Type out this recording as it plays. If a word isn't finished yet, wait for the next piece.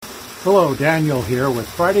Hello, Daniel here with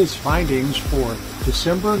Friday's findings for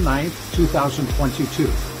December 9th, 2022.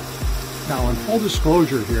 Now, in full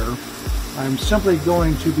disclosure here, I'm simply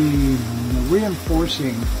going to be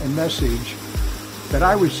reinforcing a message that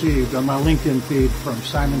I received on my LinkedIn feed from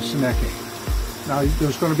Simon Sinek. Now,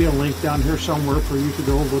 there's going to be a link down here somewhere for you to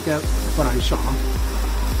go look at what I saw.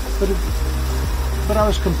 But I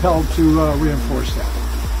was compelled to reinforce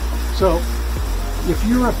that. So, if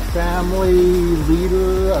you're a family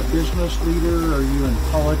leader, a business leader, are you in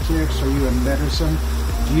politics, are you in medicine,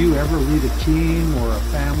 do you ever lead a team or a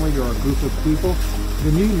family or a group of people,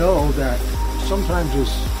 then you know that sometimes it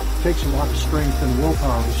takes a lot of strength and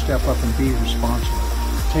willpower to step up and be responsible,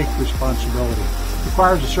 take responsibility. It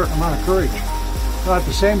requires a certain amount of courage. Now, at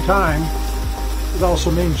the same time, it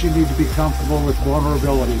also means you need to be comfortable with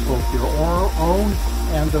vulnerability, both your own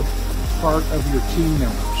and the part of your team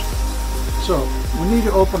members. So we need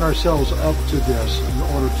to open ourselves up to this in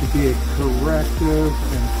order to be a corrective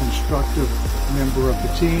and constructive member of the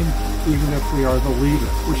team, even if we are the leader.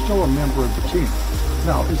 We're still a member of the team.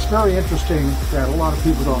 Now, it's very interesting that a lot of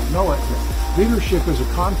people don't know it, but leadership is a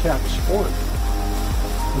contact sport.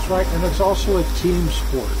 That's right, and it's also a team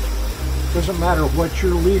sport. It doesn't matter what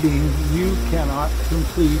you're leading, you cannot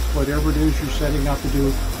complete whatever it is you're setting out to do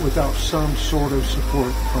without some sort of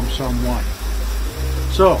support from someone.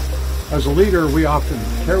 So, as a leader, we often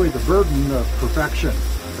carry the burden of perfection.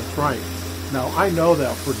 That's right. Now, I know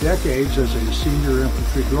that for decades as a senior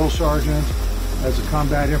infantry drill sergeant, as a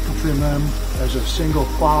combat infantryman, as a single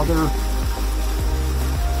father,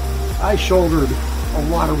 I shouldered a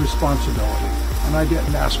lot of responsibility, and I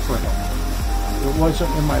didn't ask for help. It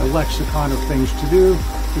wasn't in my lexicon of things to do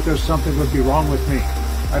because something would be wrong with me.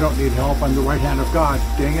 I don't need help. I'm the right hand of God.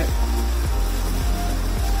 Dang it.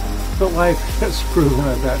 But life has proven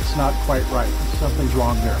that that's not quite right. Something's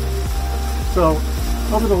wrong there. So,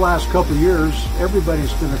 over the last couple of years,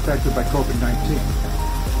 everybody's been affected by COVID-19.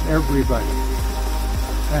 Everybody.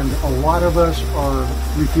 And a lot of us are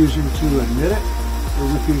refusing to admit it.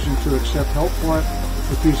 We're refusing to accept help for it.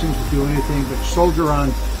 Refusing to do anything but soldier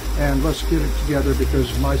on and let's get it together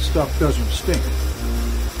because my stuff doesn't stink.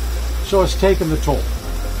 So it's taken the toll.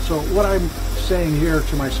 So what I'm saying here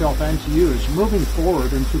to myself and to you is moving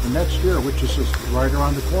forward into the next year, which is just right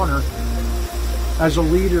around the corner, as a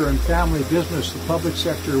leader in family business, the public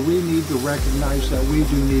sector, we need to recognize that we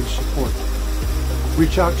do need support.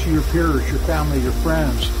 Reach out to your peers, your family, your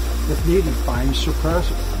friends. If needed, find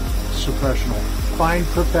find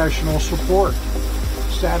professional support.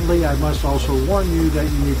 Sadly, I must also warn you that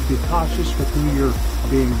you need to be cautious with who you're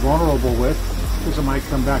being vulnerable with, because it might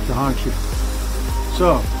come back to haunt you.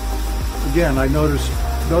 So, again, I noted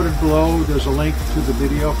below there's a link to the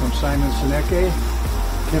video from Simon Sinek.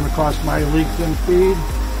 Came across my LinkedIn feed.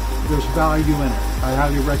 There's value in it. I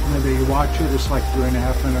highly recommend that you watch it. It's like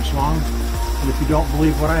 3.5 minutes long. And if you don't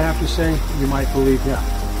believe what I have to say, you might believe him.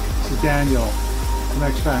 So Daniel,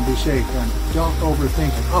 next time be safe and don't overthink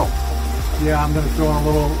it. Oh, yeah, I'm going to throw in a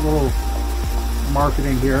little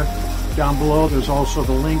marketing here. Down below, there's also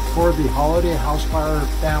the link for the Holiday Housefire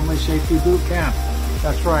Family Safety Boot Camp.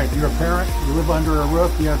 That's right. You're a parent. You live under a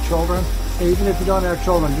roof. You have children. Hey, even if you don't have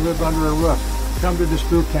children, you live under a roof. Come to this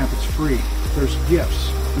boot camp. It's free. There's gifts.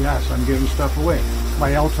 Yes, I'm giving stuff away.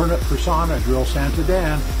 My alternate persona, Drill Santa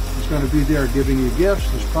Dan, is going to be there giving you gifts.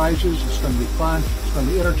 There's prizes. It's going to be fun. It's going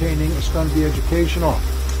to be entertaining. It's going to be educational.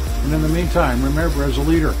 And in the meantime, remember, as a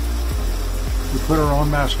leader, we put our own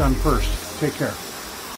mask on first. Take care.